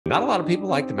Not a lot of people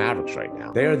like the Mavericks right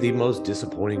now. They are the most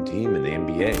disappointing team in the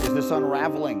NBA. Is this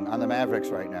unraveling on the Mavericks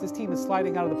right now? This team is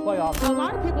sliding out of the playoffs. A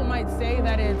lot of people might say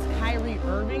that it's Kyrie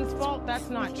Irving's fault. That's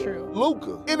not true.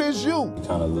 Luka, it is you. It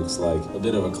kind of looks like a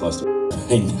bit of a cluster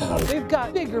right now. They've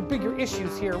got bigger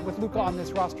issues here with Luka on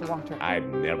this roster long term. I've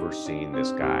never seen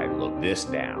this guy look this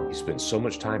down. He spends so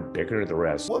much time bickering at the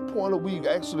refs. What point are we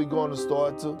actually going to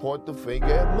start to point the finger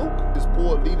at Luka? His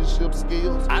poor leadership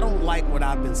skills. I don't like what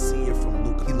I've been seeing from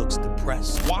Luka. He looks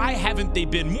depressed. Why haven't they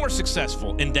been more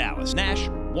successful in Dallas? Nash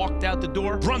walked out the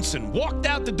door. Brunson walked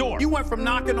out the door. You went from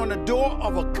knocking on the door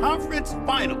of a conference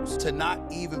finals to not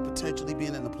even potentially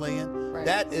being in the play-in. Right.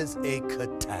 That is a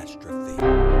catastrophe.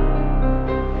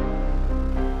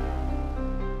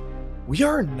 We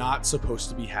are not supposed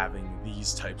to be having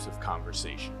these types of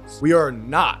conversations. We are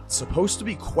not supposed to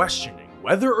be questioning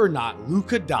whether or not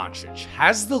Luka Doncic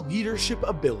has the leadership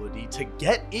ability to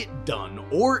get it done,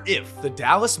 or if the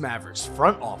Dallas Mavericks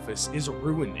front office is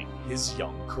ruining his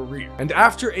young career. And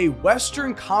after a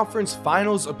Western Conference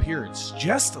Finals appearance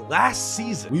just last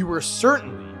season, we were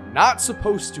certainly not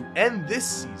supposed to end this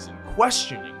season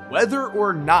questioning whether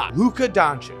or not Luka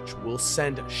Doncic will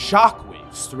send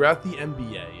shockwaves throughout the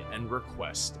NBA and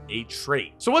request a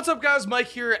trade. So what's up, guys? Mike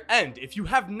here, and if you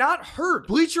have not heard,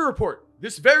 Bleacher Report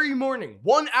this very morning,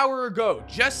 1 hour ago,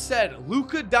 just said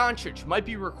Luka Doncic might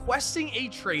be requesting a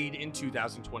trade in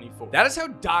 2024. That is how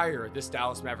dire this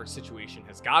Dallas Mavericks situation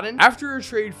has gotten. After a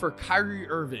trade for Kyrie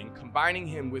Irving, combining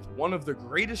him with one of the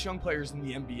greatest young players in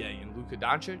the NBA in Luka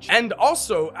Doncic, and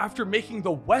also after making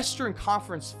the Western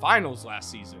Conference Finals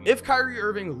last season. If Kyrie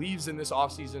Irving leaves in this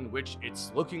offseason, which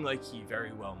it's looking like he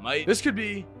very well might, this could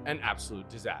be an absolute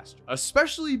disaster,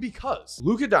 especially because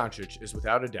Luka Doncic is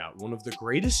without a doubt one of the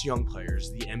greatest young players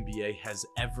the NBA has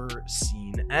ever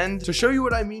seen. And to show you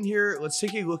what I mean here, let's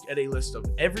take a look at a list of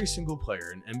every single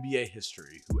player in NBA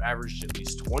history who averaged at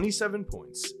least 27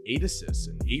 points, 8 assists,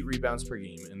 and 8 rebounds per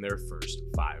game in their first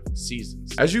 5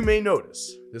 seasons. As you may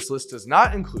notice, this list does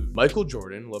not include Michael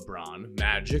Jordan, LeBron,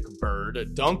 Magic,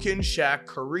 Bird, Duncan, Shaq,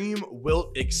 Kareem,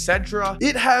 Wilt, etc.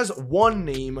 It has one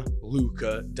name,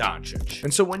 Luka Doncic.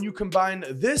 And so when you combine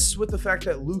this with the fact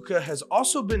that Luka has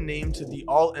also been named to the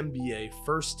All-NBA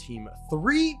first team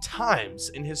 3 times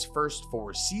in his first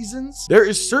 4 seasons, there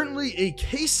is certainly a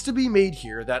case to be made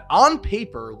here that on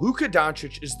paper, Luka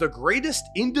Doncic is the greatest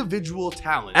individual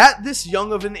talent at this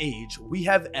young of an age we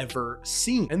have ever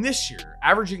seen. And this year,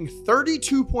 averaging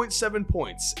 32.7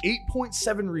 points,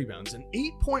 8.7 rebounds, and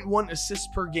 8.1 assists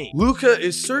per game, Luka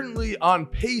is certainly on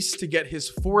pace to get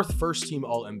his 4th first-team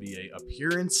All-NBA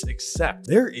appearance, except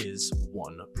there is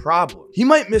one problem. He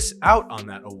might miss out on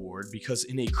that award because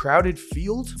in a crowded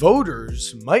field,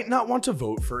 voters might not want to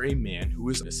vote for a man who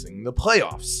is missing the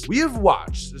playoffs. We have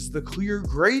watched as the clear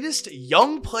greatest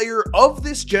young player of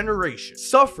this generation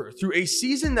suffer through a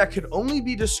season that could only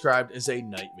be described as a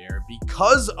nightmare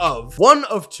because of one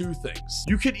of 2 things.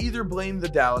 You could either blame the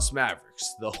Dallas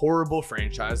Mavericks, the horrible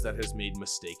franchise that has made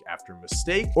mistake after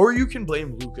mistake, or you can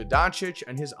blame Luka Doncic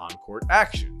and his on-court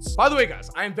actions. By the way, guys,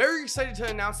 I am very excited to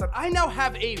announce that I now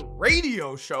have a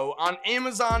radio show on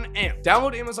Amazon Amp.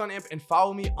 Download Amazon Amp and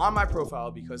follow me on my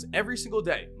profile because every single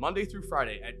day, Monday through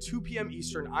Friday at 2 p.m.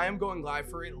 Eastern, I am going live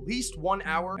for at least 1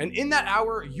 hour. And in that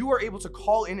hour, you are able to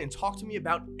call in and talk to me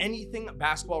about anything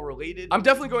basketball related. I'm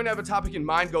definitely going to have a topic in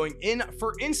mind going in.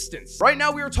 For instance, right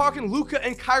now we are talking Luka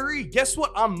and Kyrie. Guess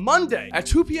what? On Monday at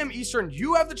 2 p.m. Eastern,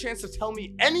 you have the chance to tell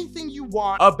me anything you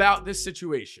want about this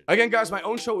situation. Again, guys, my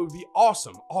own show would be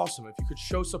awesome if you could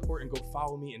show support and go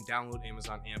follow me and download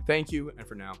Amazon Amp. Thank you. And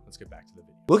for now, let's get back to the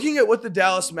video. Looking at what the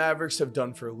Dallas Mavericks have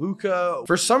done for Luka,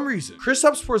 for some reason,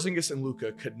 Kristaps Porzingis and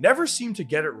Luka could never seem to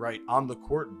get it right on the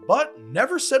court, but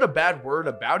never said a bad word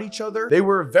about each other. They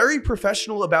were very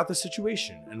professional about the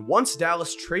situation. And once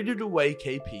Dallas traded away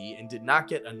KP and did not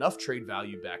get enough trade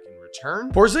value back in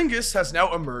return, Porzingis has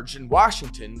now emerged in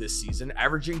Washington this season,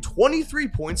 averaging 23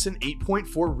 points and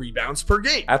 8.4 rebounds per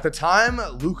game. At the time,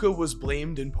 Luka was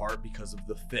blamed in part because of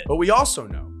the fit. But we also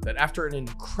know that after an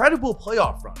incredible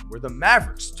playoff run where the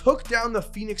Mavericks took down the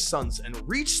Phoenix Suns and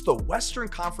reached the Western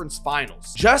Conference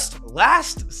Finals just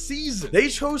last season, they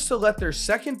chose to let their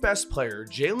second best player,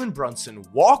 Jalen Brunson,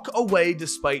 walk away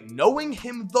despite knowing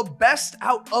him the best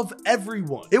out of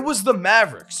everyone. It was the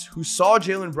Mavericks who saw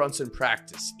Jalen Brunson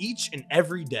practice each each and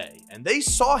every day, and they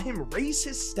saw him raise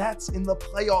his stats in the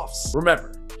playoffs.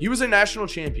 Remember, he was a national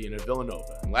champion at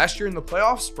Villanova, and last year in the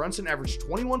playoffs, Brunson averaged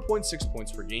 21.6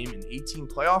 points per game in 18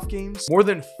 playoff games, more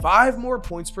than 5 more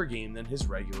points per game than his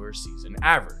regular season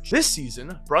average. This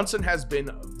season, Brunson has been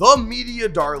the media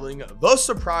darling, the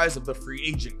surprise of the free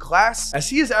agent class, as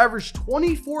he has averaged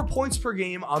 24 points per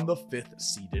game on the 5th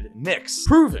seeded Knicks,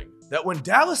 proving that when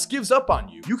Dallas gives up on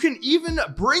you, you can even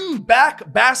bring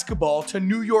back basketball to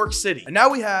New York City. And now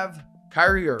we have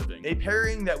Kyrie Irving, a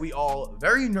pairing that we all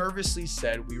very nervously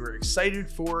said we were excited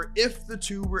for if the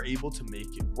two were able to make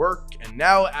it work. And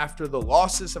now, after the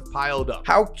losses have piled up,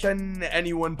 how can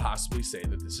anyone possibly say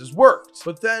that this has worked?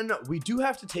 But then we do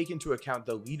have to take into account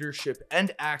the leadership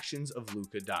and actions of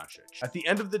Luka Doncic. At the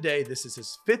end of the day, this is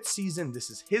his 5th season. This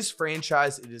is his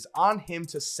franchise. It is on him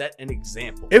to set an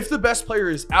example. If the best player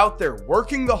is out there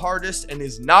working the hardest and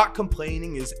is not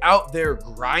complaining, is out there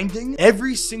grinding,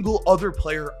 every single other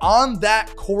player on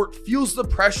that court feels the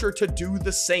pressure to do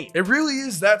the same. It really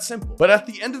is that simple. But at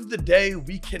the end of the day,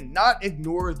 we cannot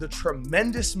ignore the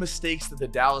tremendous mistakes that the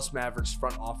Dallas Mavericks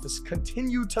front office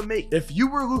continue to make. If you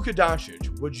were Luka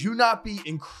Doncic, would you not be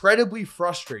incredibly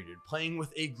frustrated playing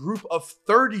with a group of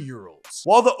 30-year-olds?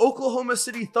 While the Oklahoma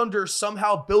City Thunder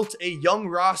somehow built a young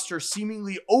roster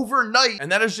seemingly overnight,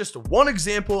 and that is just one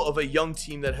example of a young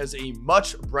team that has a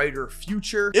much brighter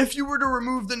future. If you were to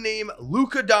remove the name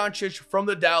Luka Doncic from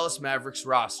the Dallas Mavericks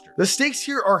roster, the stakes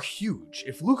here are huge.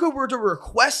 If Luka were to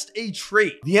request a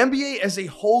trade, the NBA as a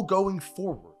whole going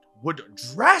forward would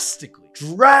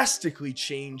drastically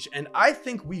change, and I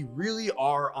think we really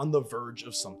are on the verge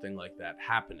of something like that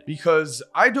happening, because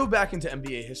I dove back into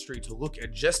NBA history to look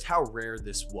at just how rare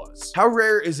this was. How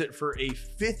rare is it for a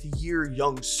 5th-year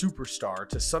young superstar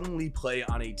to suddenly play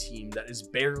on a team that is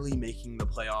barely making the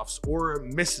playoffs or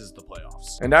misses the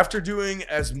playoffs? And after doing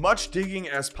as much digging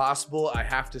as possible, I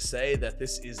have to say that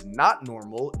this is not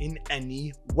normal in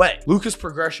any way. Luka's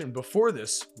progression before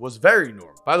this was very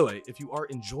normal. By the way, if you are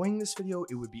enjoying this video,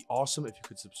 it would be awesome if you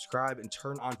could subscribe and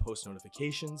turn on post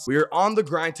notifications. We are on the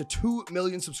grind to 2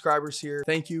 million subscribers here.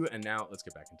 Thank you. And now let's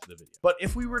get back into the video. But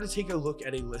if we were to take a look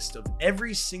at a list of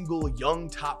every single young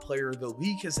top player the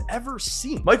league has ever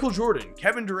seen: Michael Jordan,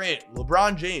 Kevin Durant,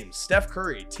 LeBron James, Steph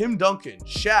Curry, Tim Duncan,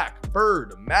 Shaq,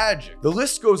 Bird, Magic. The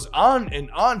list goes on and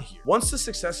on here. Once the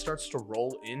success starts to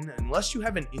roll in, unless you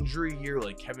have an injury year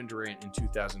like Kevin Durant in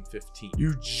 2015,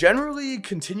 you generally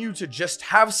continue to just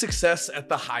have success at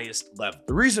the highest level.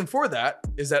 The reason for that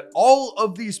is that all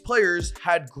of these players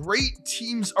had great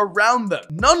teams around them.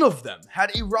 None of them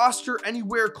had a roster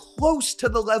anywhere close to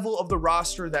the level of the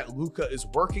roster that Luka is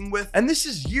working with. And this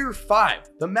is year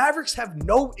 5. The Mavericks have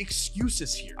no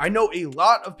excuses here. I know a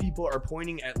lot of people are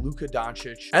pointing at Luka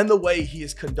Doncic and the way he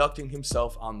is conducting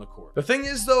himself on the court. The thing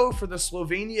is, though, for the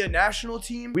Slovenia national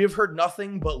team, we have heard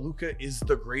nothing but Luka is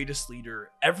the greatest leader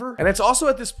ever. And it's also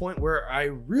at this point where I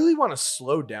really want to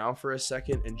slow down for a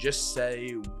second and just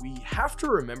say we have to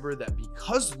remember that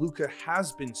because Luka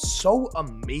has been so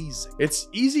amazing, it's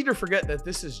easy to forget that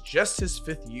this is just his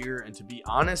 5th year. And to be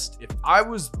honest, if I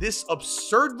was this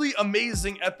absurdly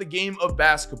amazing at the game of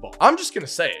basketball, I'm just gonna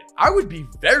say it, I would be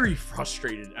very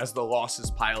frustrated as the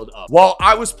losses piled up while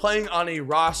I was playing on a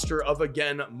roster of,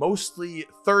 again, mostly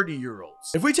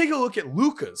 30-year-olds. If we take a look at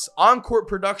Luka's on-court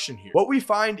production here, what we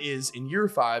find is in year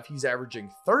 5, he's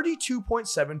averaging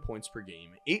 32.7 points per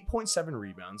game, 8.7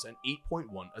 rebounds, and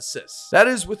 8.1 assists. That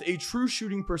is with a true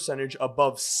shooting percentage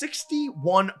above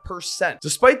 61%.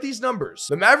 Despite these numbers,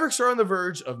 the Mavericks are on the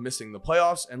verge of missing the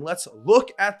playoffs, and let's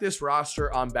look at this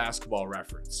roster on Basketball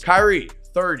Reference. Kyrie,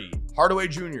 30. Hardaway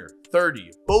Jr.,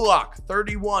 30. Bullock,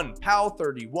 31. Powell,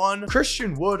 31.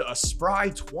 Christian Wood, a spry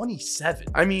 27.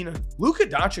 I mean, Luka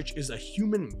Doncic is a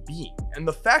human being, and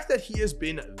the fact that he has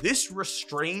been this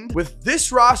restrained with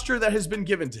this roster that has been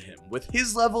given to him, with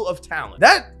his level of talent,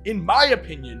 that, in my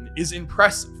opinion, is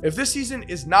impressive. If this season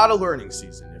is not a learning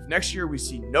season, if next year we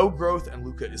see no growth and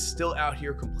Luka is still out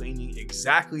here complaining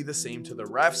exactly the same to the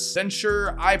refs, then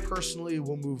sure, I personally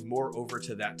will move more over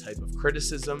to that type of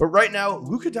criticism. But right now,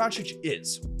 Luka Doncic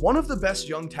is one of the best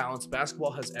young talents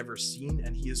basketball has ever seen,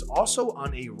 and he is also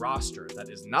on a roster that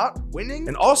is not winning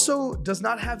and also does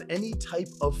not have any type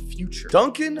of future.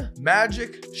 Duncan,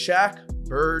 Magic, Shaq,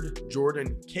 Bird,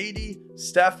 Jordan, KD,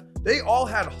 Steph, they all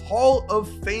had Hall of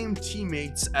Fame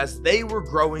teammates as they were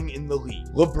growing in the league.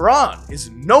 LeBron is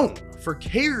known for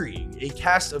carrying a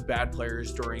cast of bad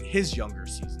players during his younger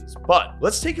seasons, but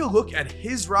let's take a look at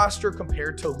his roster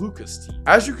compared to Luka's team.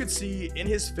 As you can see, in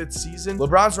his 5th season,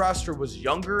 LeBron's roster was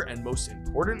younger, and most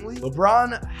importantly,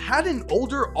 LeBron had an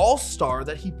older all-star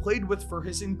that he played with for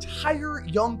his entire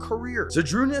young career.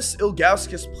 Zydrunas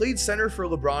Ilgauskas played center for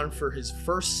LeBron for his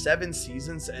first 7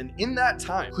 seasons, and in that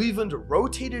time, Cleveland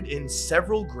rotated in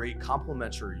several great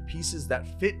complementary pieces that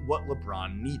fit what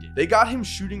LeBron needed. They got him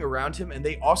shooting around him, and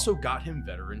they also got him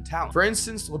veteran talent. For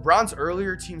instance, LeBron's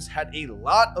earlier teams had a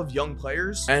lot of young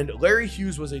players, and Larry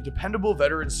Hughes was a dependable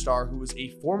veteran star who was a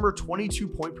former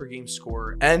 22-point-per-game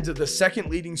scorer and the 2nd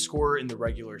leading scorer in the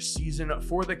regular season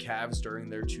for the Cavs during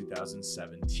their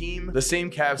 2007 team, the same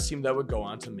Cavs team that would go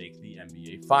on to make the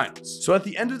NBA Finals. So at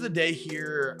the end of the day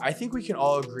here, I think we can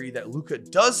all agree that Luka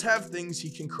does have things he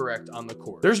can correct on the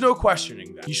court. There's no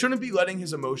questioning that. He shouldn't be letting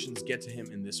his emotions get to him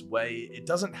in this way. It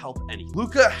doesn't help any.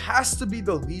 Luka has to be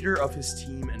the leader of his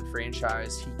team and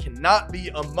franchise. He cannot be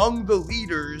among the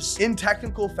leaders in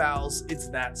technical fouls. It's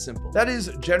that simple. That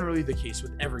is generally the case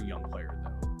with every young player,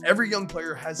 though. Every young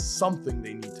player has something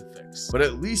they need to fix, but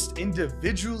at least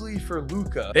individually for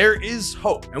Luka, there is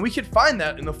hope, and we can find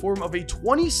that in the form of a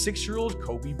 26-year-old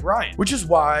Kobe Bryant, which is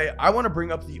why I want to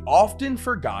bring up the often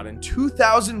forgotten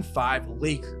 2005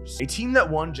 Lakers, a team that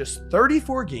won just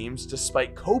 34 games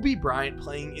despite Kobe Bryant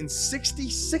playing in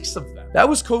 66 of them. That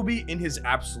was Kobe in his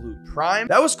absolute prime.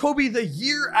 That was Kobe the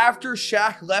year after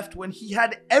Shaq left, when he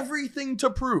had everything to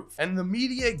prove, and the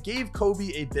media gave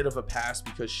Kobe a bit of a pass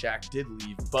because Shaq did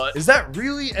leave. But is that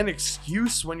really an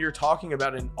excuse when you're talking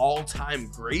about an all-time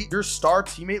great? Your star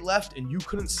teammate left and you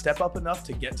couldn't step up enough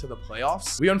to get to the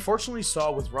playoffs? We unfortunately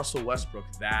saw with Russell Westbrook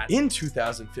that in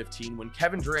 2015, when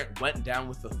Kevin Durant went down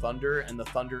with the Thunder and the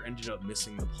Thunder ended up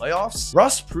missing the playoffs,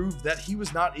 Russ proved that he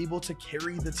was not able to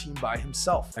carry the team by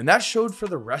himself, and that showed for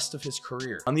the rest of his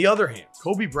career. On the other hand,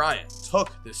 Kobe Bryant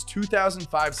took this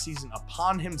 2005 season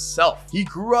upon himself. He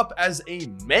grew up as a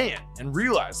man and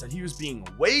realized that he was being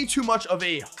way too much of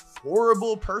a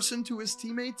horrible person to his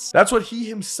teammates. That's what he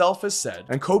himself has said.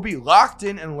 And Kobe locked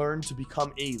in and learned to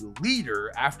become a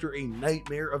leader after a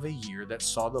nightmare of a year that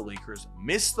saw the Lakers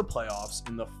miss the playoffs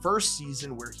in the first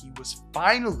season, where he was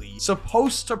finally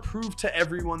supposed to prove to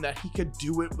everyone that he could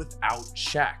do it without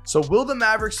Shaq. So will the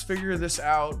Mavericks figure this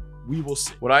out? We will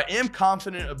see. What I am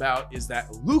confident about is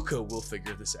that Luka will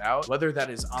figure this out, whether that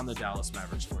is on the Dallas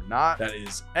Mavericks or not. That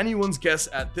is anyone's guess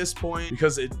at this point,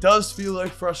 because it does feel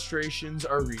like frustrations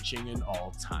are reaching an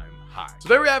all-time high. So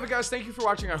there we have it, guys. Thank you for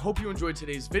watching. I hope you enjoyed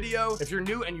today's video. If you're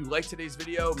new and you like today's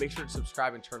video, make sure to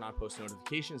subscribe and turn on post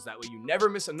notifications. That way you never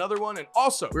miss another one. And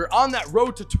also, we're on that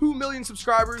road to 2 million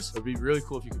subscribers. It would be really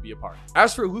cool if you could be a part.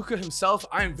 As for Luka himself,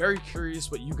 I am very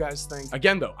curious what you guys think.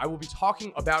 Again, though, I will be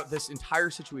talking about this entire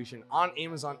situation on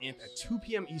Amazon AMP at 2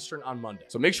 p.m. Eastern on Monday.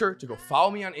 So make sure to go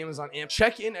follow me on Amazon AMP.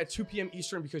 Check in at 2 p.m.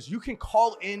 Eastern, because you can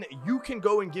call in. You can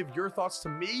go and give your thoughts to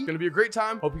me. It's going to be a great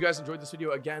time. Hope you guys enjoyed this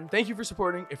video. Again, thank you for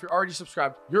supporting. If you're already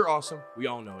subscribed, you're awesome. We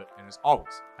all know it. And as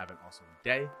always, have an awesome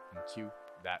day, and cue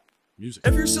that music.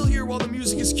 If you're still here while the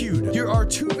music is cued, here are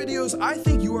 2 videos I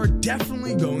think you are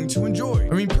definitely going to enjoy.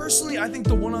 I mean, personally, I think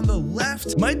the one on the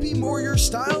left might be more your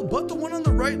style, but the one on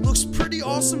the right looks pretty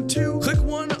awesome too. Click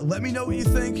one, let me know what you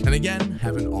think. And again,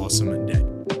 have an awesome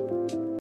day.